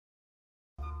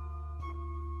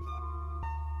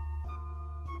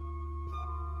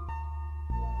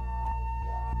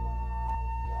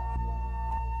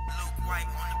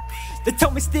They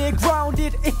tell me stay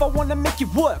grounded if I wanna make it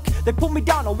work. They put me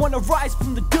down, I wanna rise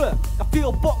from the dirt. I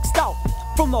feel boxed out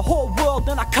from the whole world,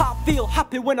 and I can't feel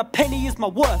happy when a penny is my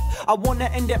worth. I wanna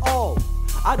end it all,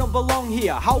 I don't belong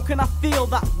here. How can I feel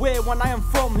that way when I am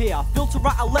from here? I feel to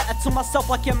write a letter to myself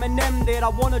like Eminem did. I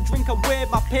wanna drink away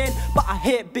my pain, but I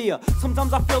hate beer.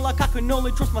 Sometimes I feel like I can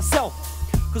only trust myself,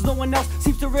 cause no one else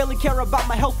seems to really care about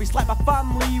my health. It's like my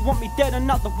family want me dead and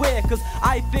out the way, cause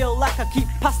I feel like I keep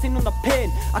passing on the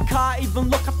pain. I can't even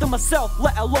look after myself,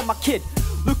 let alone my kid.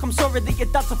 Look, I'm sorry that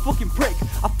your dad's a fucking prick.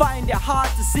 I find it hard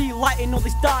to see light in all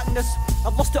this darkness.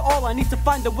 I've lost it all, I need to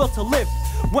find the will to live.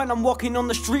 When I'm walking on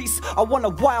the streets, I wanna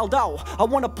wild out. I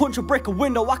wanna punch or break a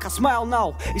window, I can smile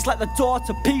now. It's like the door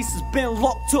to peace has been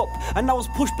locked up, and I was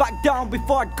pushed back down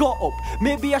before I got up.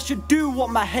 Maybe I should do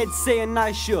what my head's saying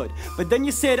I should, but then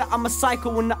you say that I'm a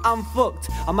psycho and that I'm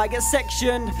fucked. I might get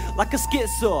sectioned like a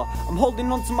schizo. I'm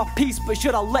holding on to my peace, but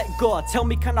should I let go? Tell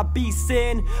me, can I be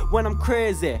sane when I'm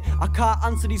crazy? I can't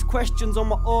answer these questions on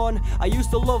my own. I used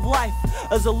to love life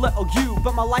as a little you,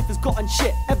 but my life has gotten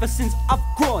shit ever since I've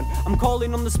grown. I'm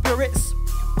calling on the spirits,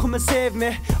 come and save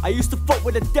me. I used to fuck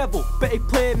with the devil, but he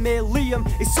played me. Liam,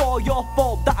 it's all your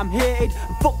fault that I'm hated.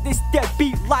 Fuck this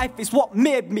deadbeat life, it's what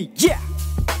made me, yeah.